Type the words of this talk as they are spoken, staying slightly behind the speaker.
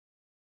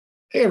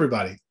Hey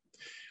everybody,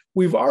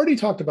 we've already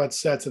talked about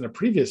sets in a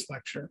previous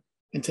lecture,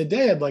 and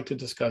today I'd like to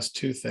discuss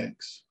two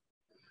things.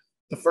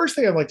 The first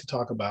thing I'd like to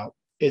talk about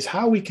is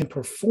how we can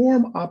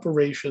perform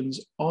operations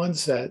on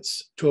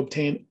sets to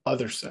obtain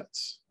other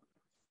sets.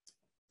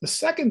 The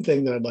second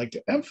thing that I'd like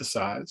to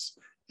emphasize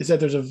is that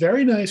there's a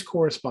very nice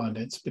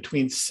correspondence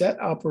between set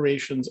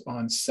operations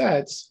on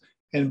sets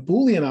and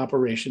Boolean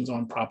operations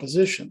on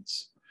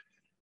propositions.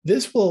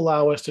 This will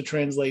allow us to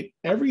translate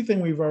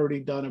everything we've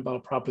already done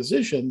about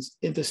propositions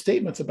into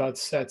statements about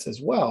sets as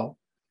well.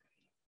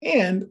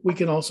 And we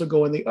can also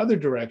go in the other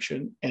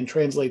direction and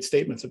translate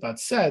statements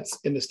about sets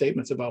into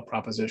statements about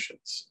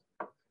propositions.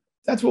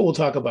 That's what we'll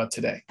talk about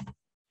today.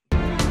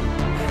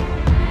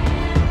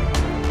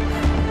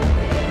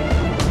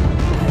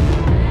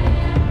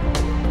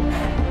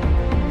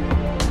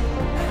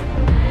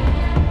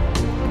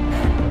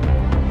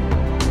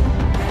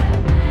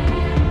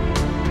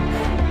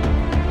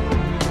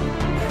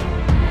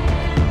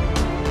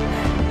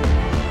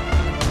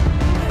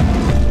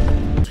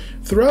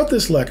 Throughout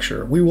this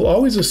lecture, we will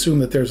always assume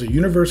that there's a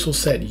universal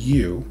set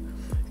U,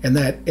 and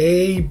that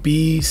A,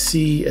 B,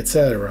 C,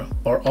 etc.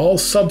 are all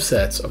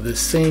subsets of this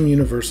same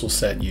universal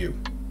set U.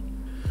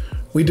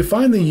 We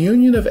define the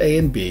union of A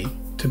and B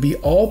to be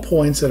all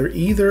points that are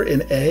either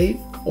in A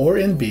or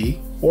in B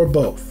or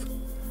both.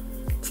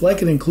 It's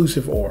like an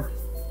inclusive OR.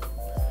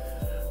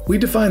 We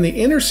define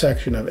the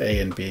intersection of A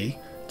and B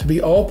to be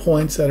all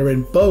points that are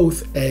in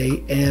both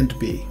A and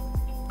B.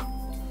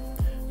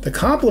 The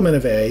complement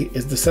of A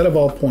is the set of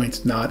all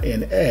points not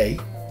in A.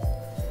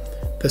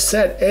 The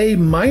set A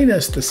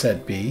minus the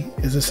set B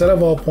is the set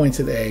of all points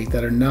in A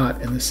that are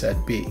not in the set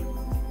B.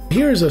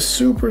 Here's a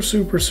super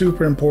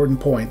important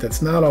point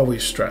that's not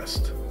always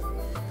stressed.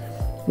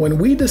 When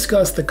we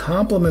discuss the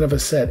complement of a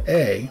set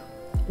A,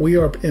 we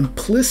are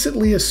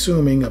implicitly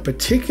assuming a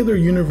particular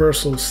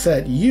universal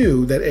set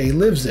U that A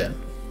lives in.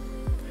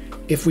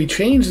 If we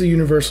change the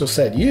universal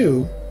set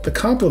U, the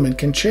complement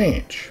can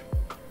change.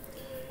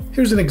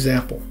 Here's an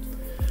example.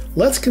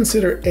 Let's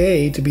consider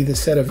A to be the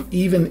set of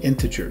even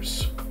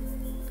integers.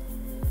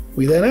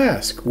 We then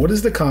ask, what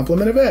is the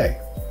complement of A?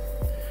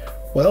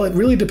 Well, it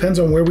really depends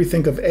on where we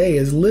think of A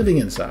as living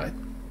inside.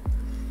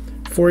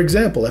 For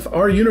example, if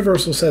our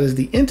universal set is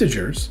the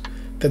integers,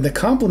 then the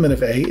complement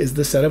of A is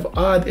the set of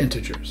odd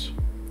integers.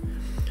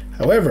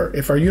 However,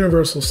 if our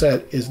universal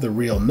set is the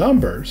real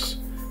numbers,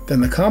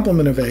 then the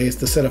complement of A is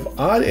the set of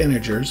odd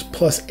integers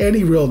plus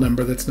any real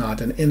number that's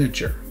not an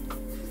integer.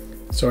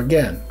 So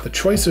again, the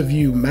choice of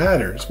U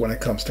matters when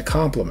it comes to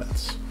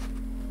complements.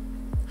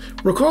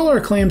 Recall our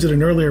claims in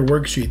an earlier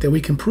worksheet that we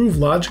can prove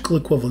logical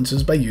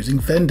equivalences by using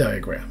Venn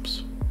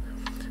diagrams.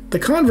 The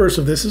converse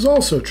of this is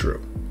also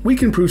true. We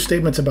can prove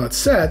statements about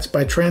sets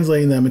by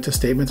translating them into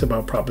statements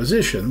about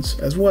propositions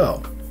as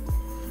well.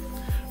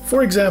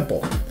 For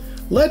example,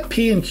 let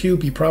P and Q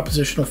be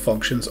propositional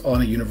functions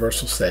on a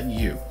universal set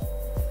U.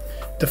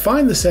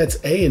 Define the sets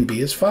A and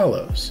B as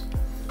follows.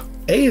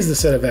 A is the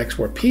set of X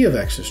where P of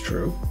X is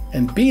true,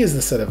 and B is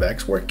the set of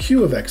X where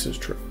Q of X is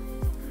true.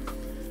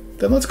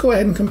 Then let's go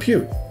ahead and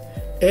compute.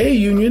 A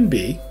union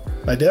B,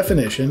 by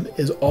definition,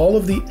 is all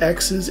of the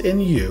X's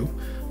in U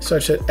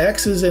such that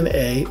X is in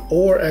A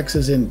or X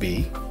is in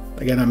B.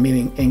 Again, I'm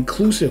meaning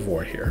inclusive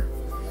OR here.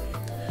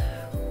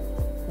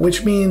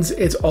 Which means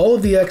it's all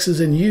of the X's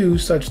in U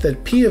such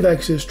that P of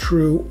X is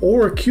true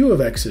or Q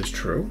of X is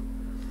true,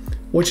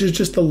 which is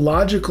just the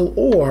logical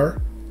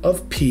OR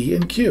of P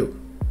and Q.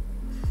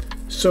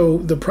 So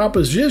the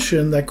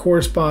proposition that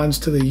corresponds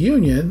to the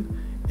union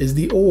is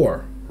the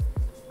OR.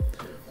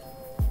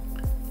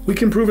 We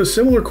can prove a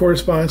similar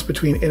correspondence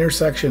between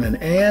intersection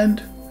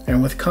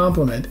and with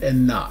complement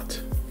and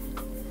not.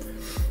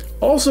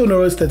 Also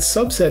notice that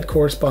subset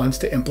corresponds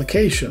to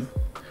implication.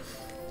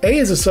 A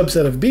is a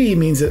subset of B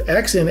means that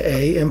X in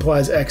A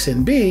implies X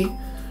in B,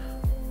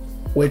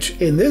 which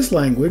in this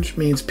language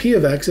means P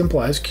of X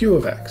implies Q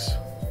of X.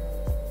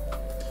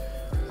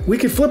 We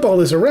could flip all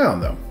this around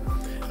though.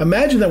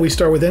 Imagine that we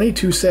start with any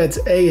two sets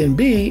A and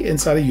B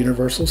inside a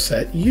universal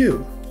set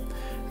U.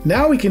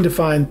 Now we can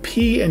define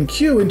P and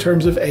Q in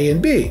terms of A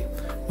and B.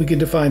 We can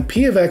define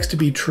P of X to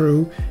be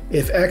true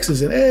if X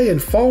is in A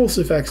and false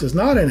if X is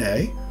not in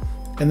A,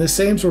 and the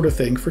same sort of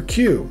thing for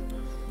Q.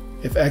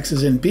 If X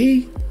is in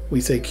B, we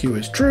say Q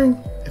is true.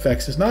 If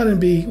X is not in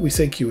B, we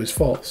say Q is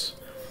false.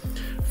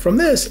 From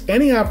this,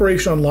 any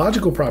operation on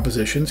logical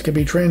propositions can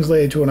be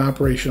translated to an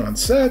operation on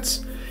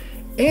sets,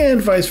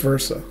 and vice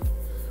versa.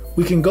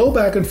 We can go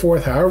back and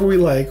forth however we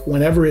like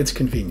whenever it's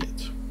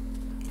convenient.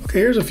 Okay,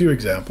 here's a few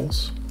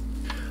examples.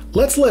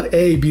 Let's let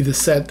A be the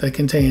set that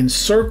contains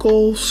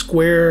circle,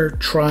 square,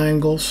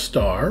 triangle,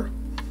 star,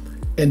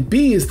 and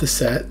B is the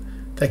set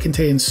that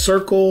contains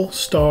circle,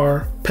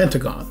 star,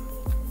 pentagon.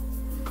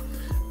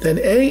 Then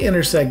A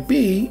intersect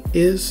B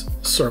is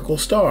circle,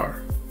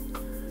 star.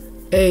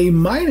 A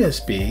minus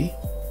B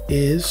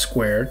is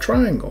square,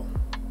 triangle.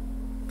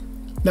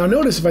 Now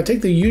notice if I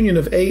take the union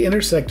of A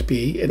intersect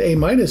B and A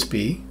minus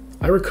B,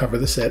 I recover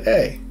the set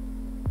A.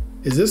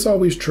 Is this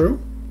always true?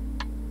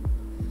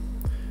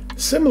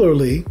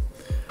 Similarly,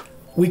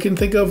 we can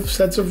think of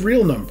sets of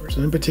real numbers,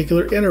 and in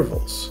particular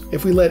intervals.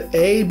 If we let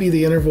A be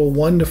the interval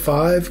 1 to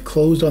 5,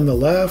 closed on the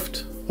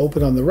left,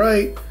 open on the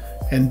right,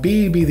 and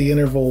B be the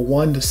interval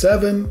 1 to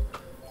 7,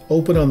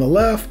 open on the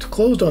left,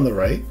 closed on the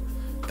right,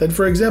 then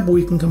for example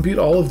we can compute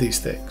all of these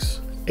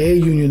things. A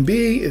union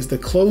B is the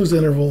closed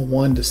interval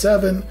 1 to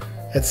 7,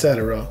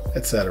 etc.,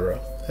 etc.,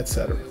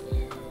 etc.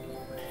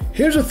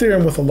 Here's a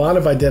theorem with a lot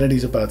of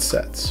identities about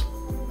sets.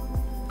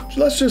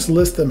 So let's just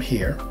list them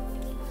here.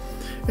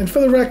 And for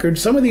the record,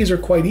 some of these are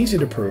quite easy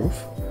to prove,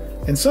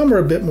 and some are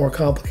a bit more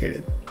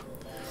complicated.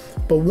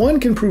 But one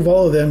can prove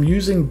all of them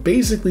using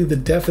basically the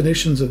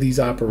definitions of these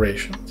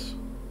operations.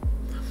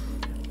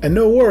 And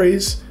no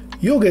worries,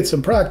 you'll get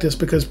some practice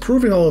because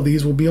proving all of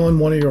these will be on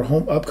one of your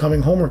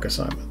upcoming homework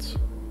assignments.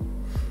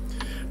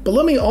 But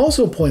let me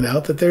also point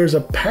out that there's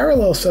a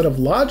parallel set of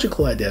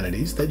logical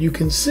identities that you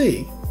can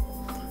see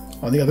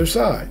on the other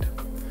side.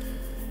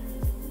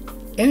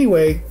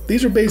 Anyway,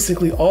 these are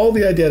basically all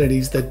the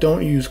identities that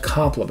don't use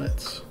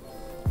complements,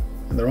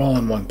 and they're all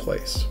in one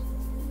place.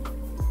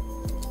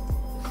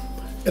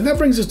 And that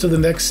brings us to the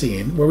next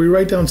scene, where we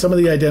write down some of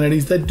the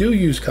identities that do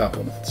use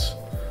complements.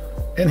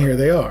 And here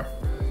they are.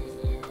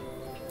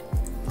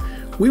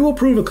 We will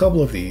prove a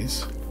couple of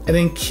these, and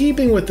in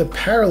keeping with the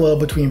parallel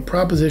between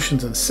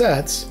propositions and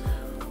sets,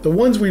 the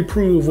ones we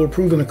prove will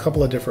prove in a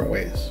couple of different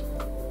ways.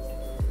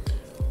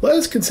 Let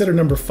us consider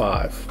number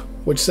 5,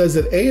 which says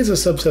that A is a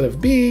subset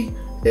of B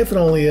if and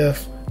only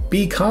if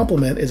B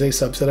complement is a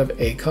subset of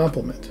A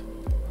complement.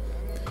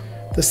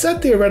 The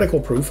set theoretical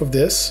proof of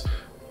this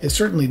is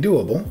certainly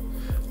doable.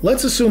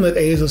 Let's assume that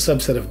A is a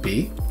subset of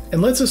B,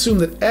 and let's assume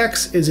that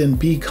X is in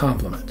B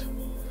complement.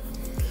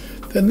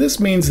 Then this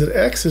means that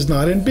X is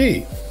not in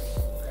B.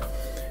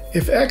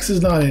 If X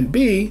is not in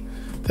B,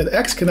 then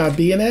X cannot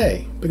be in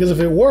A, because if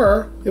it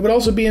were, it would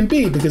also be in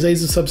B, because A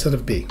is a subset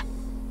of B.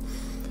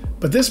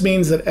 But this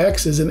means that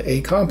X is in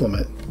A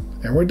complement,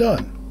 and we're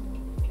done.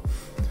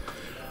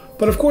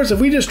 But of course, if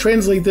we just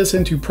translate this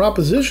into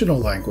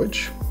propositional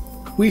language,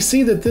 we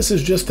see that this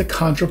is just a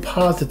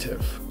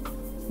contrapositive.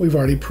 We've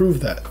already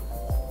proved that.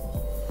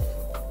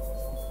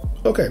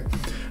 Okay,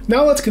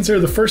 now let's consider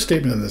the first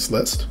statement in this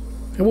list,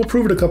 and we'll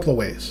prove it a couple of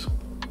ways.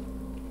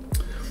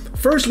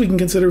 First, we can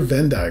consider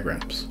Venn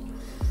diagrams.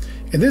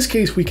 In this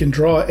case, we can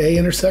draw A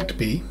intersect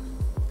B,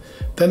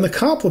 then the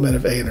complement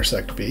of A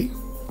intersect B.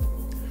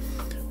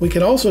 We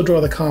can also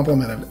draw the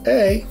complement of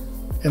A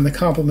and the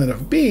complement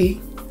of B,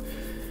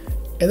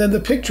 and then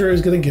the picture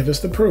is going to give us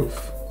the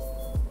proof,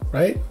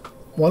 right?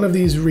 One of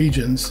these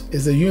regions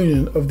is the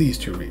union of these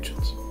two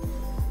regions.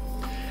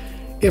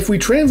 If we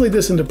translate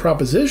this into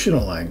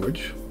propositional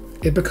language,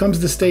 it becomes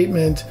the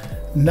statement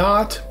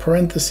not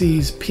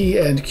parentheses P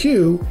and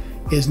Q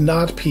is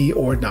not P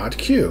or not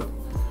Q,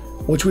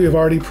 which we have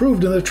already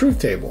proved in the truth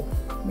table,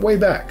 way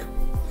back.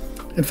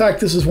 In fact,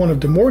 this is one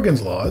of De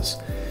Morgan's laws.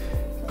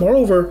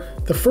 Moreover,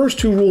 the first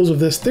two rules of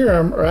this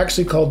theorem are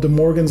actually called De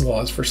Morgan's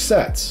laws for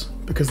sets,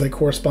 because they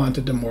correspond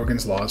to De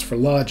Morgan's laws for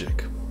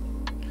logic.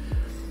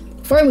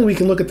 Finally, we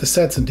can look at the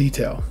sets in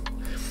detail.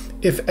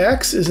 If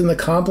X is in the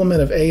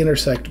complement of A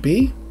intersect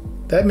B,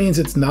 that means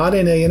it's not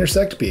in A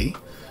intersect B,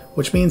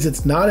 which means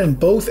it's not in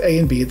both A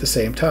and B at the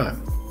same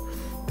time.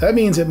 That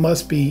means it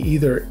must be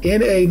either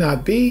in A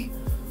not B,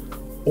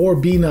 or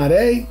B not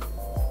A,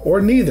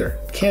 or neither.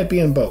 It can't be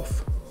in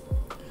both.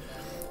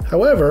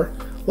 However,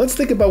 let's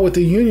think about what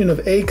the union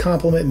of A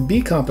complement and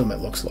B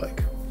complement looks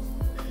like.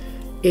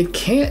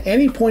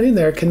 Any point in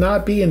there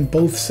cannot be in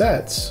both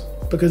sets,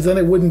 because then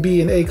it wouldn't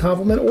be in A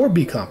complement or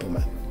B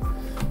complement.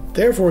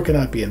 Therefore, it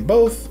cannot be in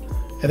both,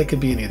 and it could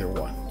be in either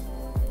one.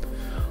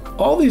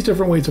 All these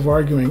different ways of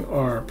arguing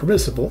are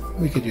permissible.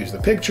 We could use the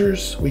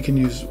pictures, we can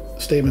use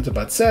statements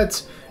about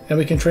sets, and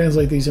we can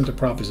translate these into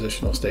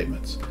propositional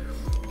statements.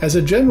 As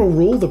a general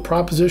rule, the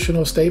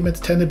propositional statements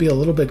tend to be a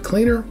little bit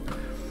cleaner,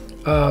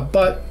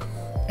 but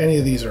any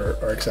of these are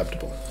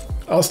acceptable.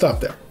 I'll stop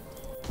there.